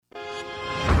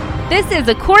This is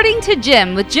According to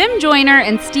Jim with Jim Joyner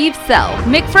and Steve Sell,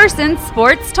 McPherson's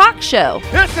sports talk show.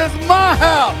 This is my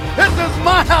house. This is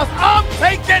my house. I'm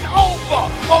taking over,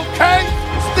 okay?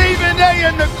 Stephen A.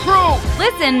 and the crew.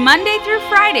 Listen Monday through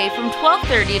Friday from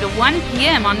 12:30 to 1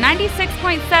 p.m. on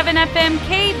 96.7 FM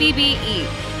KBBE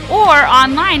or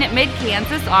online at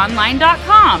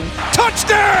midkansasonline.com.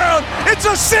 Touchdown! It's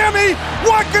a Sammy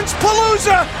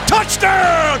Watkins-Palooza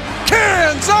touchdown!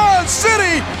 Kansas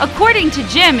City! According to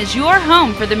Jim is your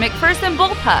home for the McPherson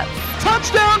Bullpups.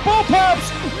 Touchdown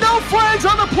Bullpups! No flags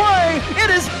on the play! It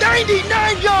is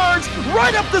 99 yards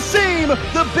right up the seam!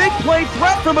 The big play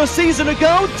threat from a season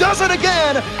ago does it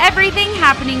again! Everything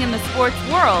happening in the sports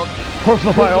world.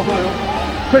 Personal foul,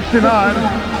 69,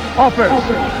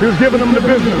 offense. He was giving them the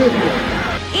business.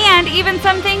 And even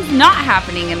some things not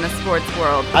happening in the sports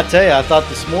world. I tell you, I thought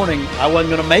this morning I wasn't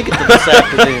going to make it to this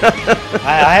afternoon.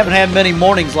 I haven't had many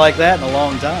mornings like that in a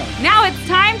long time. Now it's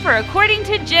time for According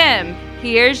to Jim.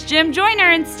 Here's Jim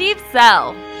Joyner and Steve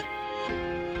Sell.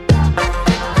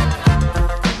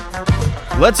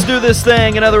 Let's do this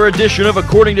thing. Another edition of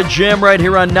According to Jim right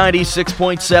here on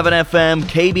 96.7 FM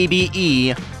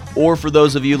KBBE, or for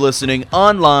those of you listening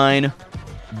online,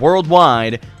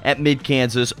 worldwide at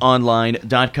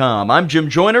midkansasonline.com. I'm Jim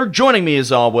Joyner. Joining me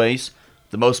as always,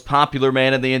 the most popular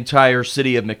man in the entire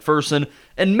city of McPherson,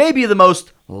 and maybe the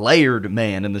most layered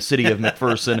man in the city of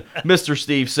McPherson, Mr.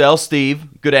 Steve Sell.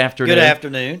 Steve, good afternoon. Good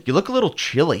afternoon. You look a little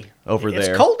chilly over there.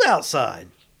 It's cold outside.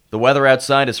 The weather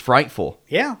outside is frightful.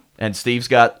 Yeah. And Steve's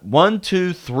got 1,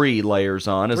 2, 3 layers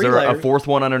on. Is Three there layers. a fourth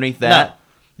one underneath that? No.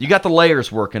 You got the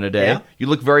layers working today. Yeah. You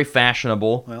look very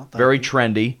fashionable, Well, thank very you.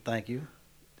 trendy. Thank you.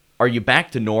 Are you back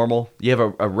to normal? You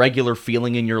have a regular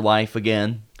feeling in your life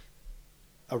again?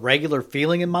 A regular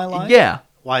feeling in my life? Yeah.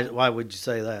 Why would you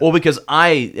say that? Well, because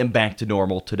I am back to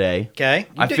normal today. Okay.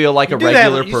 I feel like a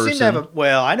regular You seem person. to have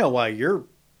well, I know why you're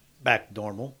back to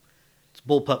normal. It's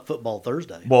Bullpup Football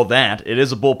Thursday. Well, it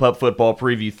is a Bullpup Football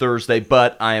Preview Thursday,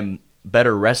 but I am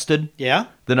better rested Yeah?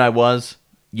 than I was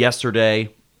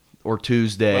yesterday or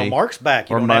Tuesday. Well, Mark's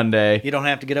back. or Monday. You don't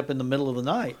have to get up in the middle of the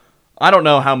night. I don't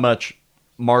know how much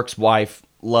Mark's wife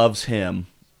loves him.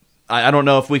 I don't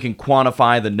know if we can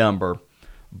quantify the number,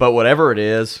 but whatever it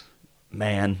is,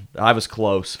 man, I was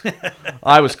close.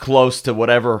 I was close to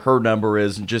whatever her number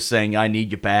is and just saying, I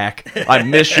need you back. I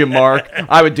miss you, Mark.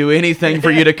 I would do anything for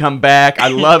you to come back. I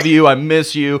love you. I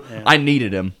miss you. Yeah. I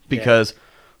needed him because,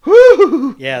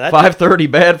 whoo, 5:30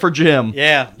 bad for Jim.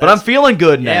 Yeah. But I'm feeling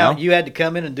good now. Yeah, you had to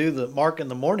come in and do the Mark in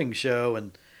the Morning show,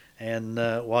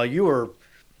 and while you were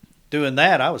doing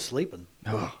that, I was sleeping.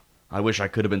 Oh, I wish I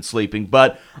could have been sleeping,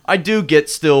 but I do get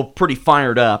still pretty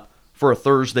fired up for a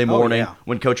Thursday morning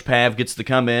when Coach Pav gets to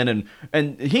come in,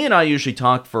 and he and I usually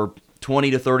talk for 20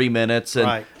 to 30 minutes,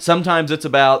 and sometimes it's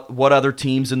about what other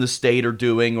teams in the state are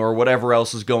doing or whatever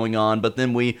else is going on, but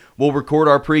then we'll record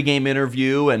our pregame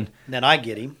interview, and then I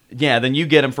get him. Yeah, then you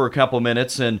get him for a couple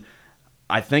minutes, and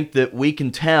I think that we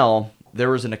can tell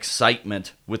there is an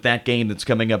excitement with that game that's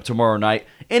coming up tomorrow night.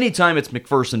 Anytime it's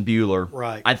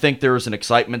McPherson-Buhler, I think there is an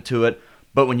excitement to it.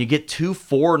 But when you get 2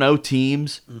 4-0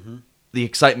 teams, the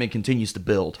excitement continues to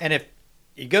build. And if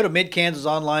you go to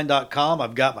midkansasonline.com,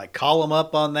 I've got my column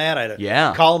up on that. I had a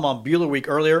Yeah. column on Buhler Week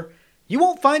earlier. You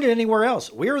won't find it anywhere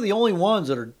else. We're the only ones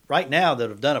that are right now that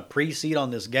have done a pre-seed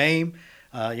on this game.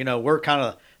 We're kind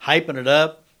of hyping it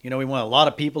up. We want a lot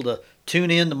of people to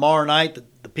tune in tomorrow night.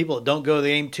 The people that don't go to the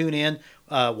game, tune in,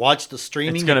 watch the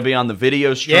streaming. It's going to be on the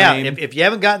video stream. Yeah, if you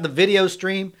haven't gotten the video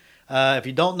stream, if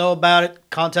you don't know about it,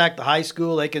 contact the high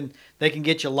school. They can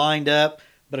get you lined up.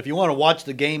 But if you want to watch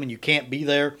the game and you can't be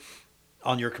there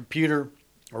on your computer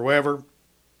or wherever,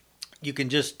 you can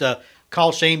just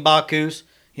call Shane Bacchus.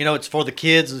 It's for the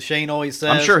kids, as Shane always says.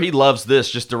 I'm sure he loves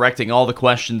this, just directing all the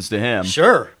questions to him.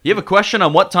 Sure. You have a question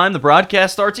on what time the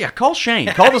broadcast starts? Yeah, call Shane.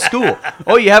 Call the school.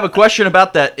 Oh, you have a question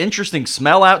about that interesting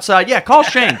smell outside? Yeah, call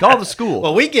Shane. Call the school.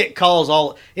 Well, we get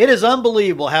calls it is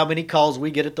unbelievable how many calls we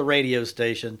get at the radio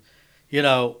station.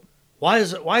 Why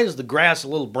is the grass a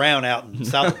little brown out in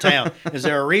south of town? Is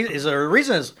there a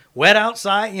reason it's wet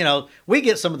outside? We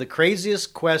get some of the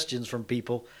craziest questions from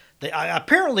people.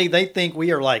 Apparently they think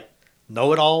we are like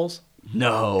know-it-alls.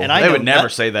 No, and they would never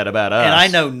say that about us. And I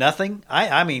know nothing.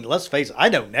 I mean, let's face it, I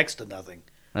know next to nothing.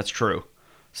 That's true.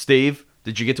 Steve,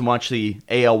 did you get to watch the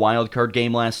AL wildcard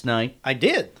game last night? I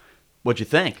did. What'd you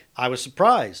think? I was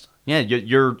surprised. Yeah,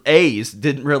 your A's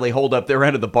didn't really hold up their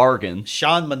end of the bargain.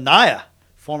 Sean Manaea,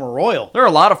 former Royal. There are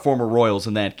a lot of former Royals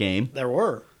in that game. There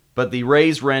were. But the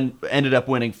Rays ended up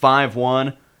winning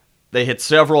 5-1. They hit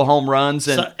several home runs,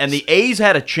 and the A's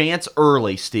had a chance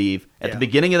early, Steve. At the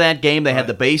beginning of that game, they had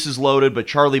the bases loaded, but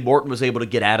Charlie Morton was able to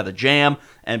get out of the jam,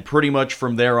 and pretty much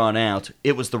from there on out,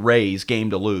 it was the Rays' game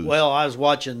to lose. Well, I was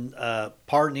watching,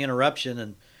 pardon the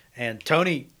interruption, and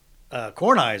Tony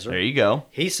Kornheiser. There you go.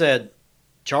 He said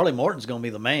Charlie Morton's going to be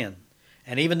the man.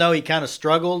 And even though he kind of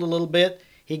struggled a little bit,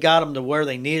 he got them to where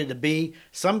they needed to be.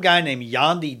 Some guy named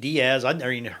Yandy Diaz, I'd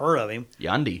never even heard of him.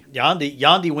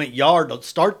 Yandy went yard to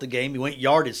start the game. He went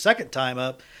yard his second time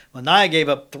up. Manaea gave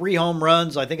up 3 home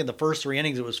runs. I think in the first 3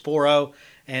 innings it was 4-0.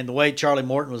 And the way Charlie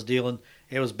Morton was dealing,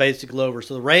 it was basically over.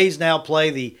 So the Rays now play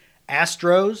the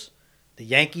Astros, the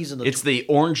Yankees, and the... It's the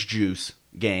orange juice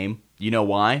game. You know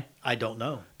why? I don't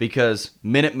know. Because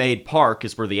Minute Maid Park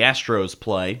is where the Astros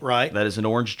play. Right. That is an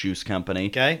orange juice company.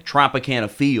 Okay. Tropicana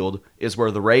Field is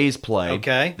where the Rays play.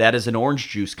 Okay. That is an orange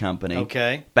juice company.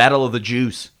 Okay. Battle of the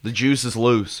Juice. The juice is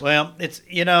loose. Well, it's,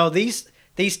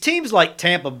 these teams like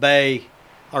Tampa Bay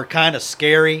are kind of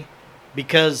scary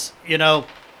because,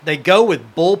 they go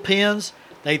with bullpens.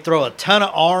 They throw a ton of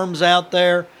arms out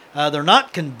there. They're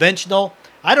not conventional.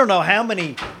 I don't know how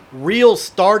many real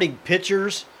starting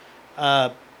pitchers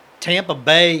Tampa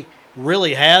Bay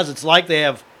really has. It's like they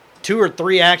have 2 or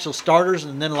 3 actual starters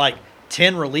and then like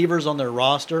 10 relievers on their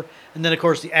roster. And then, of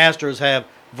course, the Astros have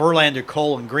Verlander,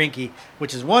 Cole, and Greinke,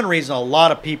 which is one reason a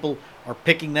lot of people are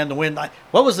picking them to win.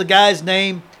 What was the guy's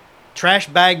name? Trash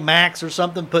Bag Max or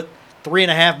something put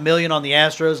 $3.5 million on the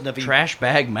Astros. And if he, Trash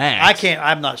Bag Max.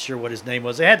 I'm not sure what his name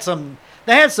was. They had some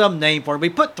name for him. We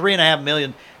put $3.5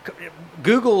 million.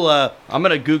 Google. I'm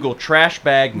gonna Google Trash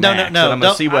Bag Max. No. And I'm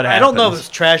gonna see what happens. I don't know if it's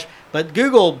trash, but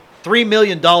Google $3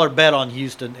 million bet on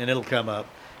Houston, and it'll come up.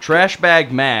 Trash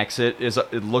Bag Max. It is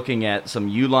looking at some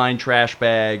Uline trash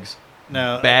bags.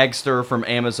 No, Bagster from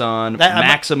Amazon.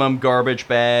 Maximum garbage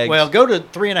bags. Well, go to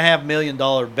 $3.5 million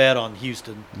bet on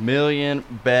Houston. Million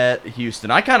bet Houston.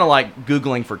 I kind of like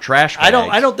Googling for trash bags.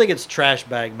 I don't think it's Trash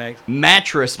Bag Max.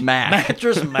 Mattress Mac.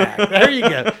 Mattress Mac. There you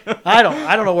go. I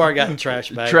don't know where I got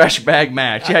Trash Bag. Trash Bag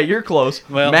Max. Yeah, you're close.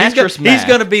 Well, Mattress Mac. He's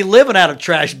going to be living out of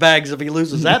trash bags if he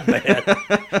loses that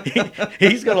bet.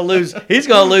 He's going to lose. He's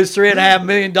going to lose $3.5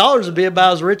 million and be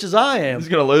about as rich as I am. He's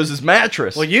going to lose his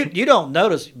mattress. Well, you don't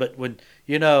notice, but when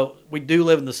we do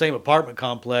live in the same apartment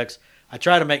complex, I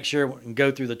try to make sure and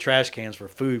go through the trash cans for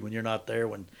food when you're not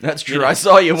there. That's true. I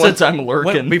saw you one time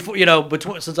lurking.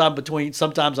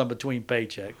 Sometimes I'm between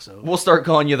paychecks. So we'll start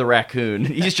calling you the raccoon.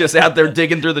 He's just out there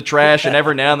digging through the trash, and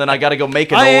every now and then I got to go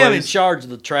make a noise. I am in charge of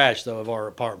the trash, though, of our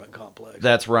apartment complex.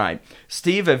 That's right.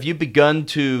 Steve, have you begun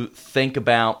to think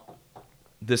about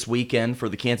this weekend for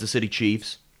the Kansas City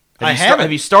Chiefs?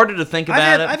 Have you started to think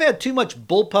about it? I've had too much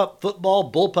bullpup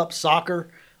football, bullpup soccer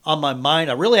on my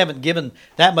mind. I really haven't given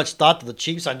that much thought to the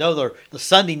Chiefs. I know they're the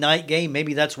Sunday night game.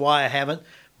 Maybe that's why I haven't.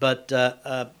 But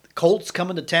Colts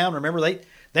coming to town. Remember,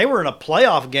 they were in a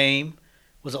playoff game.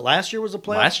 Was it last year was a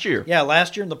playoff? Last year. Yeah,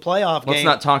 last year in the playoff game. Let's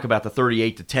not talk about the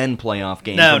 38-10 playoff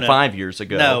game from 5 years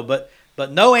ago. No, but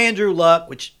no Andrew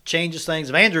Luck, which changes things.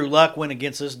 If Andrew Luck went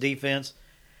against this defense,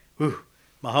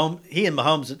 Mahomes,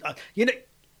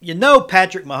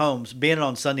 Patrick Mahomes being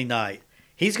on Sunday night,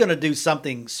 he's going to do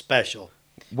something special.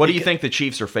 What do you think the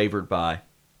Chiefs are favored by?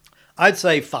 I'd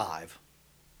say 5.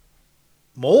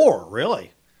 More,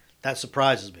 really. That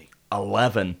surprises me.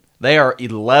 11. They are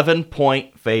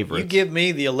 11-point favorites. You give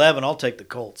me the 11, I'll take the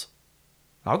Colts.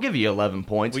 I'll give you 11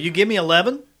 points. Will you give me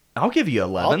 11? I'll give you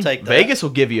 11. I'll take that. Vegas will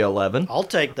give you 11. I'll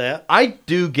take that. I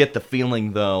do get the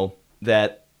feeling, though,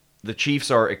 that the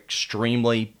Chiefs are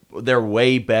they're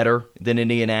way better than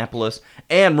Indianapolis.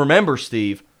 And remember,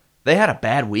 Steve, they had a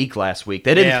bad week last week.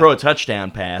 They didn't throw a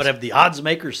touchdown pass. But have the odds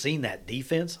makers seen that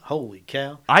defense? Holy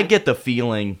cow. I get the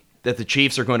feeling that the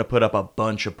Chiefs are going to put up a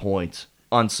bunch of points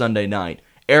on Sunday night.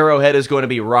 Arrowhead is going to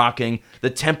be rocking. The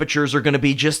temperatures are going to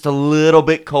be just a little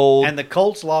bit cold. And the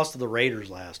Colts lost to the Raiders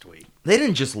last week. They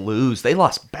didn't just lose. They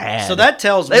lost bad. So that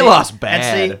tells me. They lost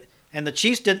bad. And the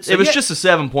Chiefs didn't. So it was just a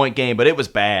 7-point game, but it was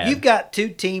bad. You've got 2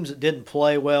 teams that didn't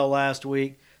play well last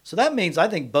week. So that means I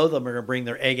think both of them are going to bring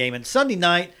their A game. And Sunday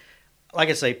night, like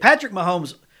I say, Patrick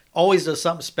Mahomes always does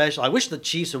something special. I wish the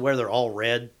Chiefs would wear their all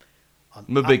red.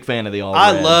 I'm a big fan of the all red.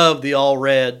 I love the all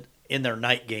red in their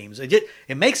night games. It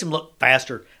makes them look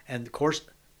faster. And, of course,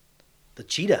 the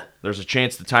cheetah. There's a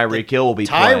chance that Tyreek Hill will be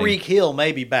playing. Tyreek Hill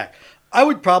may be back. I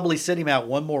would probably sit him out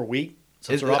one more week.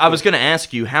 I was going to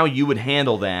ask you how you would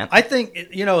handle that. I think,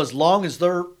 as long as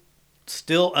they're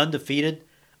still undefeated,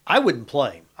 I wouldn't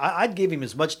play him. I'd give him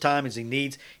as much time as he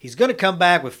needs. He's going to come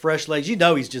back with fresh legs.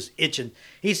 He's just itching.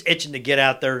 He's itching to get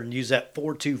out there and use that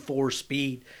 4.24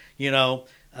 speed,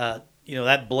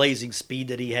 that blazing speed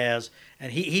that he has.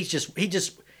 And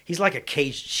he's he's like a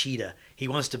caged cheetah. He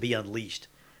wants to be unleashed.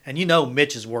 And you know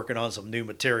Mitch is working on some new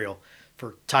material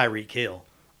for Tyreek Hill.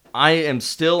 I am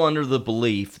still under the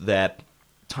belief that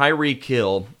Tyreek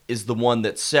Hill is the one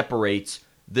that separates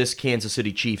this Kansas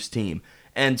City Chiefs team.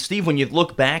 And Steve, when you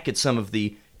look back at some of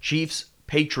the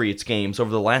Chiefs-Patriots games over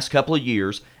the last couple of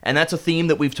years, and that's a theme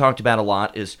that we've talked about a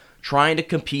lot, is trying to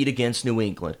compete against New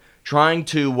England. Trying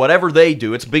to, whatever they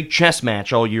do, it's a big chess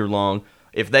match all year long.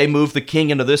 If they move the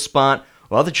king into this spot,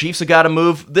 well, the Chiefs have got to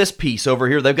move this piece over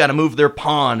here. They've got to move their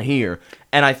pawn here.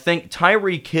 And I think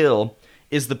Tyreek Hill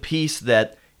is the piece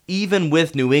that, even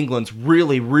with New England's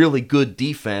really, really good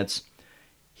defense,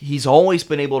 he's always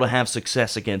been able to have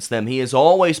success against them. He has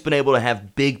always been able to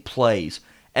have big plays.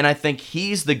 And I think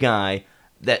he's the guy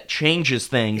that changes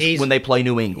things when they play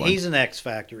New England. He's an X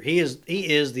factor. He is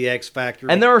the X factor.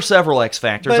 And there are several X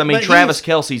factors. But Travis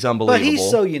Kelce's unbelievable. But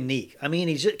he's so unique. I mean,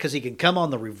 he's because he can come on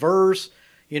the reverse.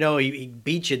 You know, he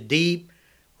beats you deep.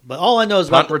 But all I know is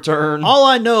about return. All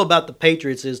I know about the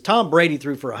Patriots is Tom Brady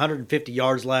threw for 150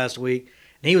 yards last week,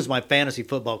 and he was my fantasy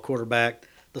football quarterback.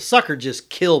 The sucker just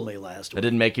killed me last week. It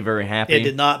didn't make you very happy? It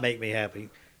did not make me happy.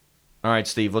 All right,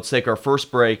 Steve, let's take our first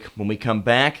break. When we come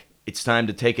back, it's time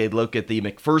to take a look at the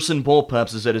McPherson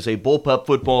Bullpups, as it is a Bullpup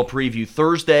football preview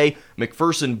Thursday.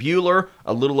 McPherson Buhler,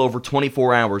 a little over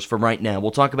 24 hours from right now.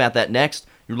 We'll talk about that next.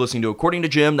 You're listening to According to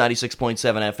Jim, 96.7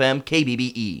 FM,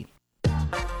 KBBE.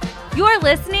 You're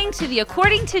listening to the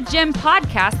According to Jim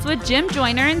podcast with Jim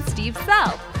Joyner and Steve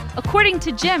Self. According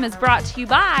to Jim is brought to you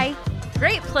by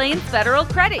Great Plains Federal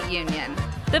Credit Union,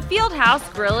 the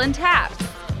Fieldhouse Grill and Taps,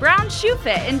 Brown Shoe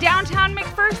Fit in downtown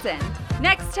McPherson,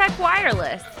 Next Tech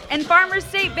Wireless, and Farmers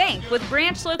State Bank with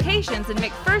branch locations in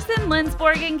McPherson,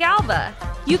 Lindsborg, and Galva.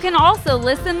 You can also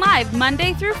listen live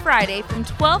Monday through Friday from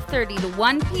 12:30 to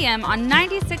 1 p.m. on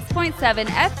 96.7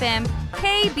 FM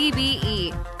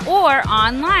KBBE or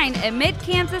online at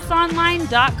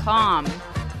midkansasonline.com.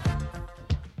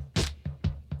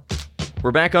 We're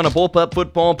back on a Bullpup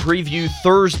football preview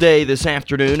Thursday this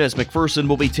afternoon as McPherson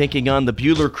will be taking on the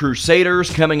Buhler Crusaders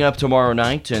coming up tomorrow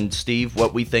night. And Steve,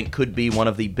 what we think could be one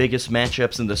of the biggest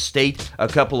matchups in the state. A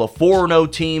couple of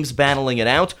 4-0 teams battling it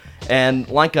out. And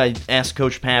like I asked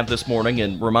Coach Pav this morning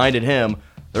and reminded him,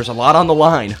 there's a lot on the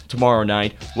line tomorrow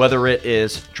night, whether it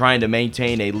is trying to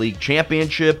maintain a league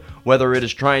championship, whether it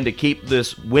is trying to keep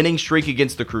this winning streak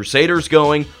against the Crusaders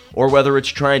going, or whether it's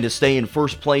trying to stay in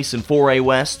first place in 4A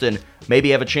West and maybe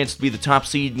have a chance to be the top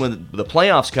seed when the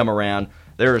playoffs come around.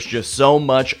 There is just so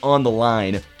much on the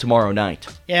line tomorrow night.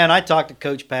 Yeah, and I talked to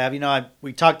Coach Pav. You know,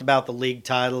 we talked about the league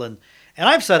title, and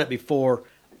I've said it before.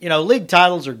 You know, league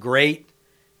titles are great,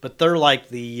 but they're like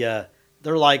the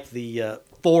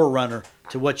forerunner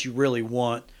to what you really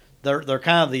want. They're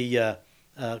kind of the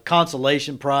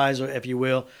consolation prize, if you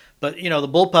will. But you know, the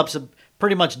Bullpups have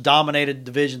pretty much dominated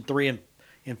Division III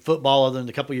in football. Other than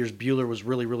a couple of years, Buhler was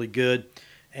really, really good.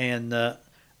 And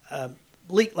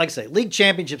league, like I say, league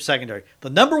championship secondary, the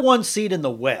number one seed in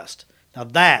the West. Now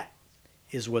that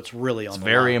is what's really on the line.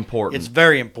 It's very important. It's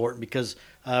very important because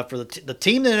for the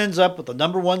team that ends up with the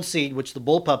number one seed, which the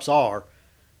Bullpups are,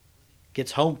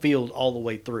 gets home field all the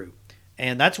way through.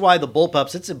 And that's why the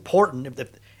Bullpups, it's important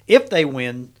if they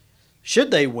win,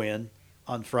 should they win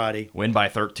on Friday. Win by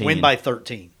 13. Win by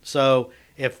 13. So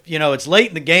if, you know, it's late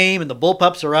in the game and the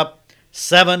Bullpups are up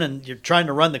 7 and you're trying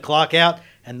to run the clock out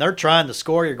and they're trying to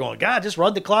score, you're going, God, just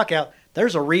run the clock out.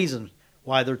 There's a reason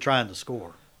why they're trying to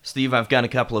score. Steve, I've got a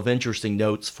couple of interesting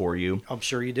notes for you. I'm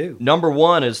sure you do. Number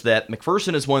one is that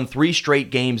McPherson has won 3 straight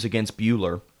games against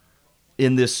Buhler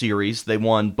in this series. They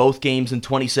won both games in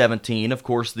 2017. Of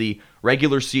course, the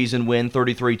regular season win,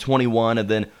 33-21, and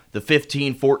then the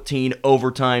 15-14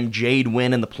 overtime Jade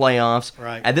win in the playoffs.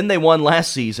 Right. And then they won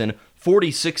last season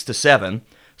 46-7.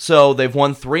 So they've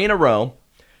won 3 in a row.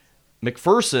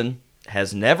 McPherson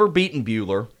has never beaten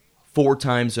Buhler 4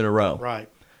 times in a row. Right.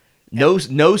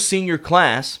 No senior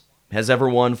class has ever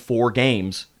won 4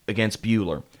 games against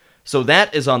Buhler. So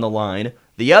that is on the line.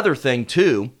 The other thing,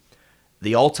 too,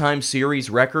 the all-time series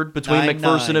record between 9-9.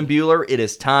 McPherson and Buhler, it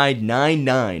is tied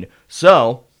 9-9.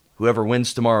 So whoever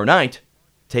wins tomorrow night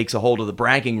takes a hold of the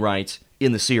bragging rights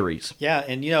in the series. Yeah,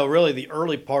 and, you know, really the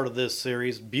early part of this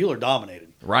series, Buhler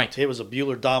dominated. Right. It was a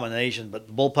Buhler domination, but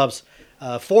the Bullpups,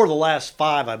 4 of the last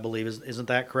 5, I believe, isn't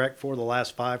that correct? 4 of the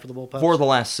last 5 for the Bullpups? 4 of the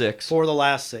last 6. 4 of the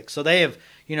last 6. So they have,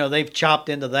 you know, they've chopped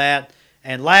into that.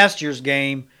 And last year's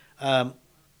game,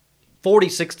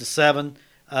 46-7.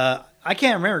 I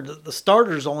can't remember. The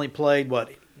starters only played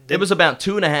what? It was about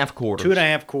 2.5 quarters.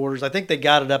 2.5 quarters. I think they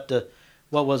got it up to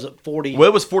what was it, 40? Well,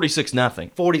 it was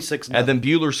 46-0. 46. And then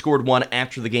Bueller scored one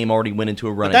after the game already went into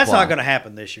a running But that's clock. not going to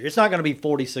happen this year. It's not going to be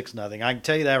 46-0. I can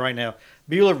tell you that right now.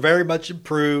 Bueller very much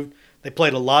improved. They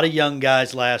played a lot of young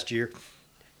guys last year.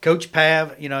 Coach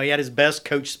Pav, he had his best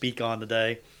coach speak on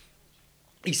today.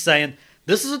 He's saying,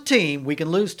 this is a team we can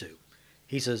lose to.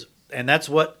 He says, and that's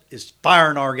what is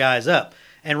firing our guys up.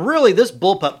 And really, this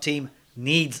Bullpup team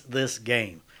needs this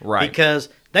game. Right. Because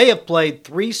they have played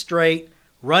 3 straight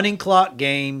running clock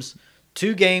games,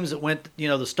 2 games that went,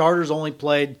 the starters only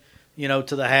played,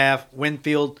 to the half.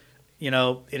 Winfield, it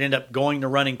ended up going to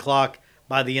running clock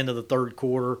by the end of the third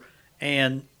quarter.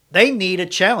 And they need a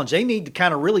challenge. They need to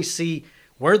kind of really see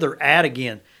where they're at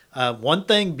again. One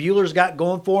thing Bueller's got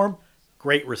going for them,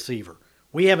 great receiver.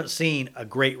 We haven't seen a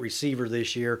great receiver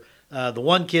this year. The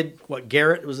one kid,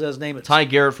 Garrett was his name? Ty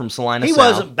Garrett from Salina He South.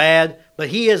 wasn't bad, but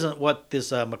he isn't what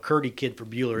this McCurdy kid for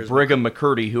Bueller is. Brigham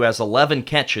McCurdy, who has 11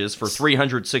 catches for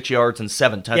 306 yards and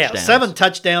 7 touchdowns. Yeah, 7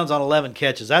 touchdowns on 11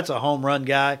 catches. That's a home run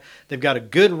guy. They've got a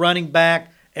good running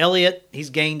back. Elliott,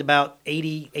 he's gained about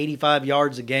 80, 85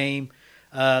 yards a game.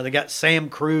 They got Sam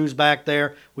Cruz back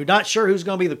there. We're not sure who's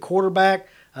going to be the quarterback.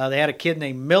 They had a kid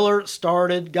named Miller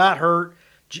started, got hurt.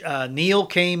 Neal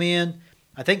came in.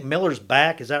 I think Miller's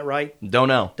back. Is that right? Don't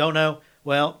know. Don't know.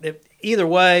 Well, either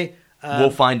way. We'll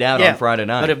find out on Friday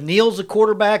night. But if Neal's a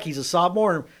quarterback, he's a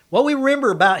sophomore. And what we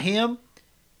remember about him,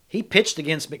 he pitched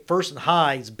against McPherson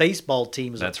High's baseball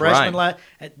team as a freshman. Right.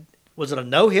 Was it a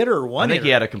no-hitter or one-hitter? I think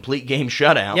he had a complete game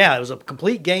shutout. Yeah, it was a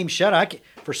complete game shutout.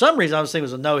 For some reason, I was thinking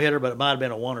it was a no-hitter, but it might have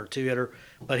been a 1 or 2-hitter.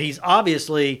 But he's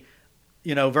obviously,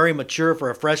 very mature for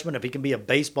a freshman if he can be a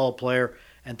baseball player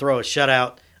and throw a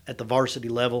shutout at the varsity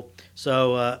level.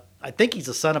 So I think he's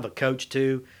the son of a coach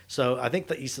too. So I think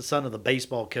that he's the son of the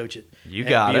baseball coach at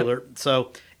Bueller.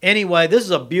 So anyway, this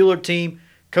is a Bueller team.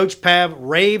 Coach Pav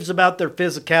raves about their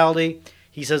physicality.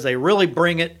 He says they really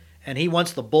bring it, and he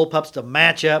wants the Bullpups to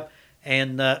match up.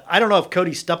 And I don't know if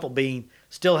Cody Stufflebean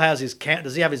still has his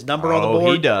does he have his number on the board?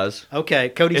 Oh, he does. Okay,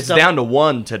 Cody. It's down to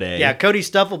 1 today. Yeah, Cody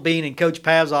Stufflebean in Coach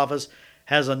Pav's office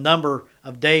has a number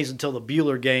of days until the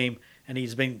Bueller game. And he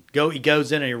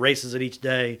goes in and he races it each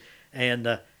day,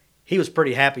 and he was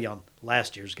pretty happy on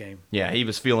last year's game. Yeah, he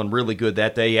was feeling really good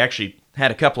that day. He actually had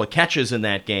a couple of catches in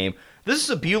that game. This is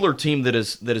a Bueller team that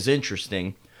is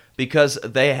interesting because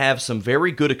they have some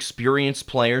very good experienced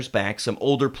players back, some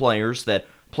older players that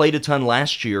played a ton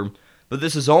last year, but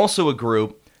this is also a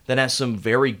group that has some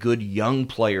very good young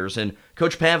players. And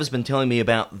Coach Pav has been telling me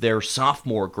about their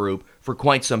sophomore group for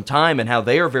quite some time and how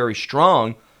they are very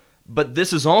strong. But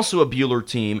this is also a Bueller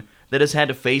team that has had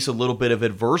to face a little bit of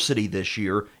adversity this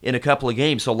year in a couple of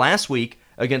games. So last week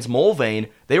against Mulvane,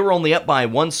 they were only up by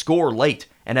 1 score late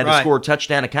and had to score a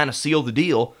touchdown to kind of seal the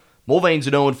deal. Mulvane's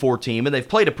an 0-4 team, and they've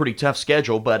played a pretty tough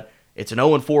schedule, but it's an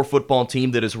 0-4 football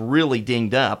team that is really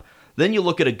dinged up. Then you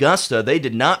look at Augusta. They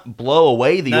did not blow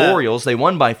away the Orioles. They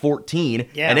won by 14,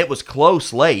 and it was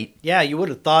close late. Yeah, you would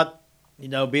have thought,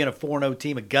 being a 4-0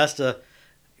 team, Augusta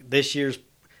this year's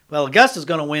Well, Augusta's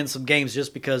going to win some games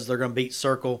just because they're going to beat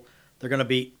Circle. They're going to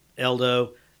beat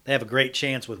Eldo. They have a great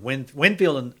chance with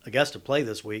Winfield and Augusta play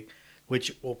this week,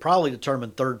 which will probably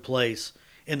determine third place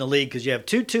in the league because you have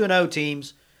two 2-0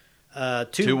 teams,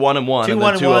 2-1-1,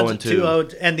 2-1-1,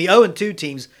 2-0-2, and the 0-2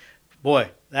 teams.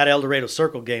 Boy, that El Dorado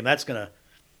Circle game, that's gonna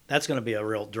be a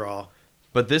real draw.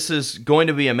 But this is going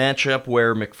to be a matchup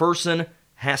where McPherson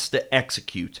has to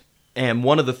execute. And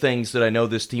one of the things that I know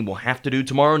this team will have to do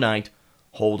tomorrow night,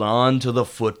 hold on to the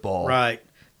football. Right.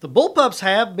 The Bullpups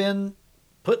have been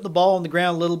putting the ball on the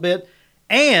ground a little bit,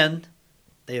 and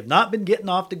they have not been getting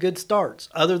off to good starts.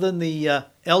 Other than the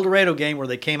El Dorado game where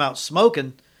they came out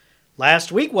smoking,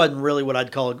 last week wasn't really what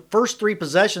I'd call it. First 3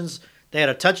 possessions, they had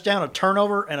a touchdown, a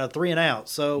turnover, and a 3-and-out.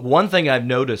 So one thing I've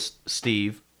noticed,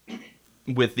 Steve,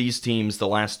 with these teams the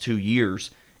last 2 years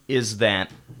is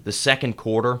that the second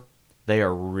quarter, they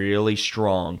are really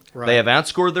strong. Right. They have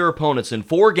outscored their opponents in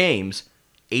 4 games,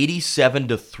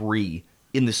 87-3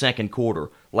 in the second quarter.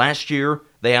 Last year,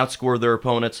 they outscored their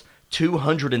opponents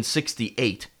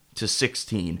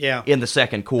 268-16 in the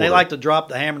second quarter. They like to drop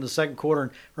the hammer in the second quarter.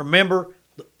 And remember,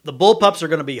 the Bullpups are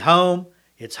going to be home.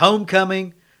 It's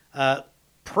homecoming.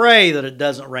 Pray that it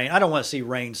doesn't rain. I don't want to see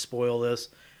rain spoil this.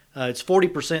 It's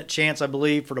 40% chance, I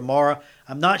believe, for tomorrow.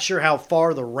 I'm not sure how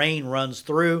far the rain runs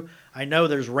through. I know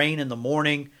there's rain in the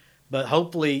morning, but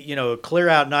hopefully, a clear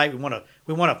out night. We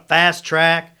want a fast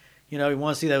track. We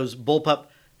want to see those Bullpup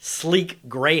sleek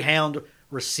Greyhound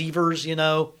receivers.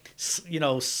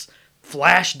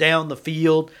 Flash down the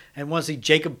field, and want to see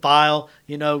Jacob File,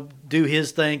 do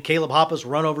his thing. Caleb Hoppus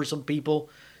run over some people.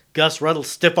 Gus Russell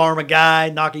stiff arm a guy,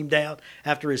 knock him down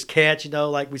after his catch,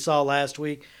 like we saw last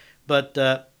week. But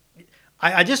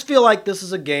I just feel like this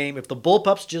is a game. If the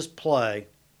Bullpups just play,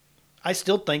 I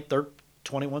still think they're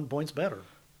 21 points better.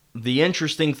 The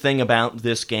interesting thing about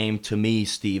this game to me,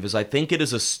 Steve, is I think it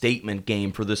is a statement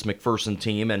game for this McPherson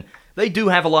team, and they do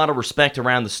have a lot of respect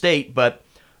around the state, but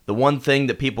the one thing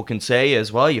that people can say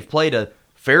is, well, you've played a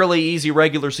fairly easy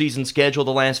regular season schedule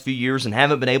the last few years and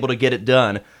haven't been able to get it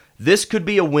done. This could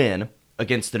be a win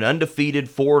against an undefeated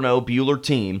 4-0 Buhler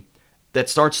team that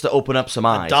starts to open up some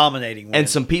eyes. A dominating win. And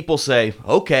some people say,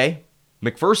 okay,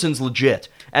 McPherson's legit.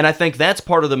 And I think that's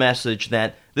part of the message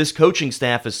that this coaching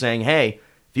staff is saying, hey,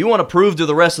 if you want to prove to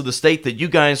the rest of the state that you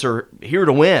guys are here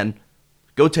to win,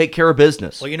 go take care of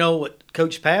business. Well, you know what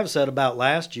Coach Pav said about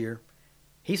last year?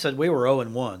 He said we were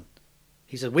 0-1.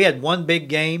 He said we had one big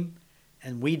game,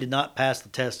 and we did not pass the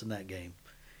test in that game.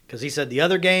 Because he said the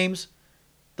other games,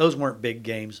 those weren't big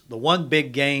games. The one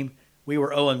big game, we were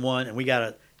 0-1, and we got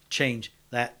to change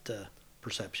that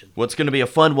perception. What's going to be a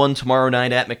fun one tomorrow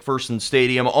night at McPherson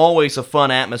Stadium. Always a fun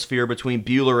atmosphere between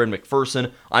Buhler and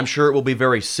McPherson. I'm sure it will be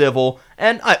very civil.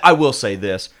 And I will say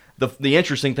this. The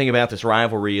interesting thing about this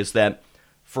rivalry is that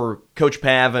for Coach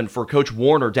Pav and for Coach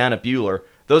Warner down at Buhler,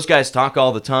 those guys talk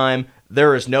all the time.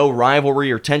 There is no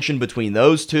rivalry or tension between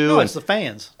those two. No, it's the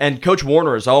fans. And Coach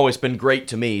Warner has always been great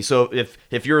to me. So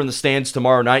if you're in the stands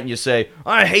tomorrow night and you say,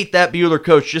 I hate that Buhler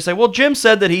coach, just say, well, Jim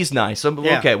said that he's nice.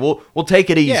 Okay, we'll take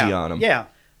it easy on him. Yeah,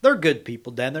 they're good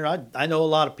people down there. I know a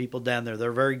lot of people down there.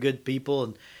 They're very good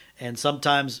people. And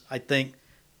sometimes I think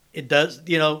it does,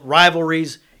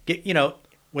 rivalries get,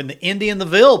 when the Indy and the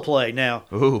Ville play now.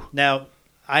 Ooh. Now,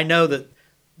 I know that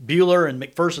Buhler and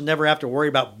McPherson never have to worry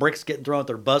about bricks getting thrown at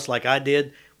their bus like I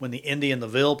did when the Indy and the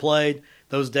Ville played.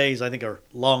 Those days, I think, are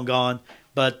long gone.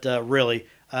 But really,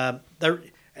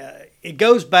 it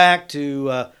goes back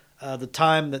to the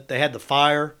time that they had the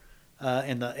fire,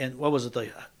 and what was it? The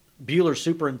Buhler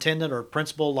superintendent or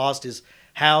principal lost his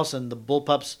house, and the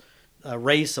Bullpups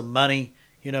raised some money,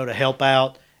 to help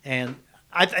out. And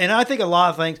I think a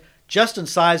lot of things. Justin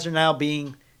Seisner now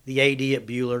being the AD at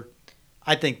Buhler.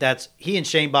 I think he and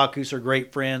Shane Bacchus are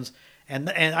great friends, and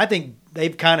I think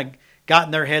they've kind of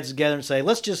gotten their heads together and say,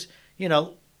 let's just,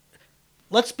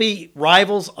 let's be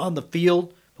rivals on the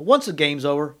field, but once the game's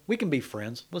over, we can be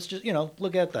friends. Let's just,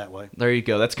 look at it that way. There you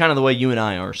go. That's kind of the way you and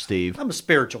I are, Steve. I'm a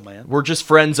spiritual man. We're just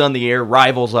friends on the air,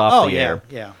 rivals off the air.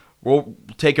 Yeah. We'll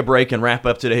take a break and wrap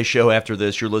up today's show after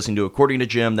this. You're listening to According to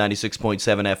Jim, 96.7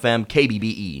 FM,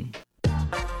 KBBE.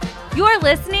 You're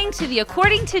listening to the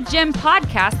According to Jim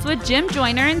podcast with Jim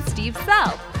Joyner and Steve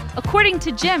Self. According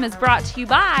to Jim is brought to you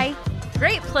by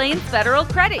Great Plains Federal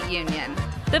Credit Union,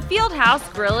 the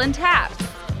Fieldhouse Grill and Taps,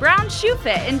 Brown Shoe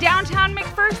Fit in downtown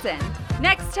McPherson,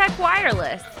 Next Tech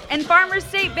Wireless, and Farmers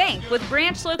State Bank with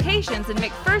branch locations in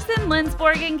McPherson,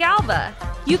 Lindsborg, and Galva.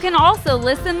 You can also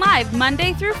listen live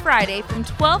Monday through Friday from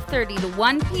 12:30 to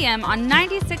 1 p.m. on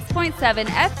 96.7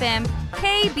 FM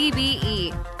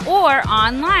KBBE or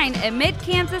online at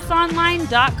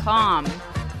midkansasonline.com.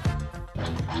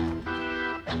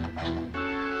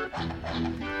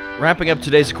 Wrapping up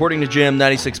today's According to Jim,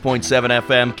 96.7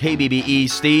 FM, KBBE.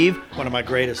 Steve? One of my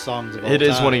greatest songs of all time. It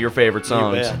is one of your favorite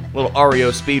songs. Little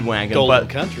REO Speedwagon. Golden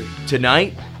Country.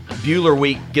 Tonight, Buhler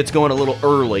week gets going a little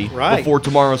early before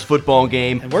tomorrow's football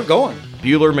game. And we're going.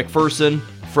 Buhler, McPherson,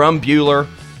 from Buhler.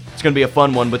 It's going to be a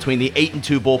fun one between the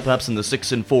 8-2 Bullpups and the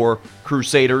 6-4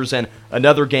 Crusaders. And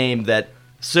another game that,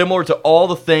 similar to all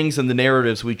the things and the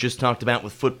narratives we just talked about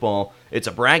with football, it's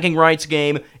a bragging rights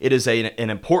game. It is an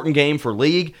important game for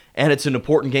league, and it's an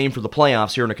important game for the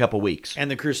playoffs here in a couple weeks. And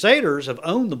the Crusaders have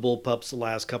owned the Bullpups the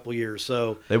last couple years.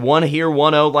 So they won here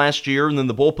 1-0 last year, and then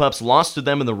the Bullpups lost to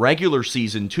them in the regular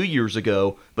season 2 years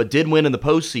ago, but did win in the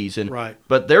postseason. Right.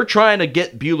 But they're trying to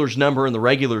get Buhler's number in the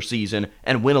regular season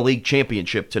and win a league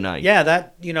championship tonight. Yeah,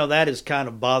 that has kind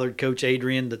of bothered Coach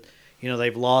Adrian that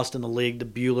they've lost in the league to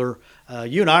Buhler.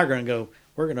 You and I are going to go.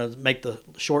 We're going to make the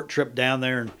short trip down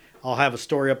there, and I'll have a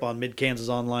story up on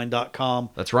midkansasonline.com.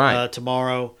 That's right.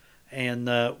 Tomorrow, and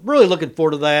really looking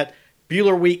forward to that.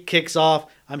 Buhler week kicks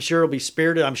off. I'm sure it'll be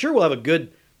spirited. I'm sure we'll have a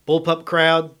good Bullpup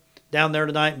crowd down there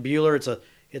tonight in Buhler. It's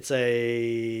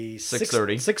a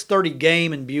 6:30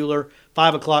 game in Buhler.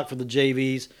 5:00 for the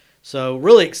JVs. So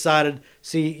really excited.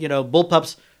 See,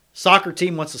 Bullpups soccer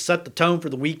team wants to set the tone for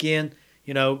the weekend.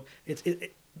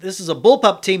 This is a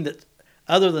Bullpup team that,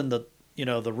 other than the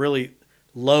really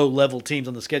low-level teams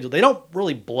on the schedule, they don't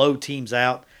really blow teams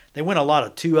out. They win a lot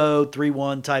of 2-0,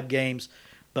 3-1 type games.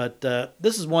 But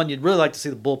this is one you'd really like to see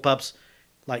the Bullpups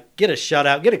get a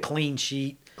shutout, get a clean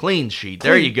sheet. Clean sheet.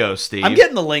 There you go, Steve. I'm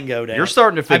getting the lingo down. You're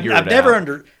starting to figure it out. I've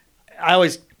never I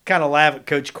always kind of laugh at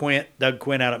Coach Quint, Doug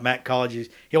Quint out at Mac College.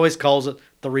 He always calls it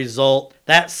the result.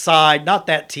 That side, not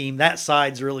that team. That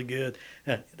side's really good.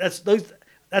 That's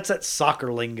that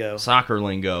soccer lingo. Soccer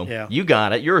lingo. Yeah. You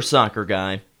got it. You're a soccer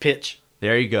guy. Pitch.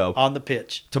 There you go. On the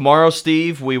pitch. Tomorrow,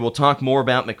 Steve, we will talk more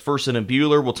about McPherson and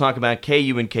Buhler. We'll talk about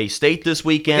KU and K-State this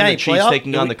weekend. The Chiefs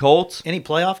taking on the Colts. Any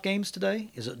playoff games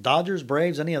today? Is it Dodgers,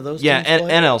 Braves, any of those teams? Yeah,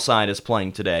 NL side is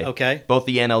playing today. Okay. Both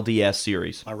the NLDS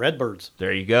series. My Redbirds.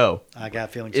 There you go. I got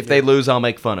a feeling. If they lose, I'll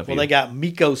make fun of you. Well, they got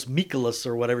Mikos Mikolas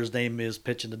or whatever his name is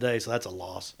pitching today, so that's a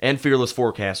loss. And Fearless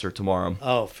Forecaster tomorrow.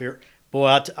 Oh,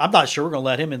 Boy, I'm not sure we're going to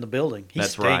let him in the building.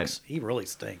 That's stinks. Right. He really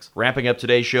stinks. Wrapping up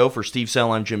today's show for Steve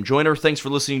Sell, I'm Jim Joyner. Thanks for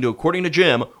listening to According to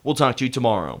Jim. We'll talk to you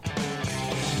tomorrow.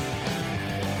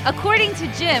 According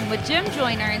to Jim with Jim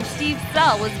Joyner and Steve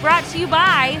Sell was brought to you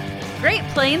by Great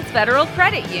Plains Federal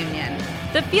Credit Union,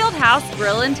 the Fieldhouse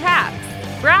Grill and Taps,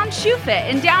 Brown Shoe Fit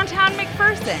in downtown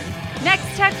McPherson,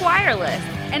 Next Tech Wireless,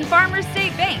 and Farmers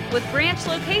State Bank with branch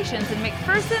locations in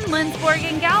McPherson, Lindsborg,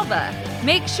 and Galva.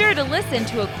 Make sure to listen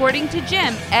to According to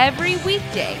Jim every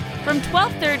weekday from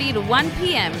 12:30 to 1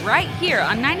 p.m. right here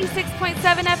on 96.7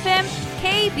 FM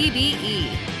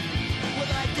KBBE.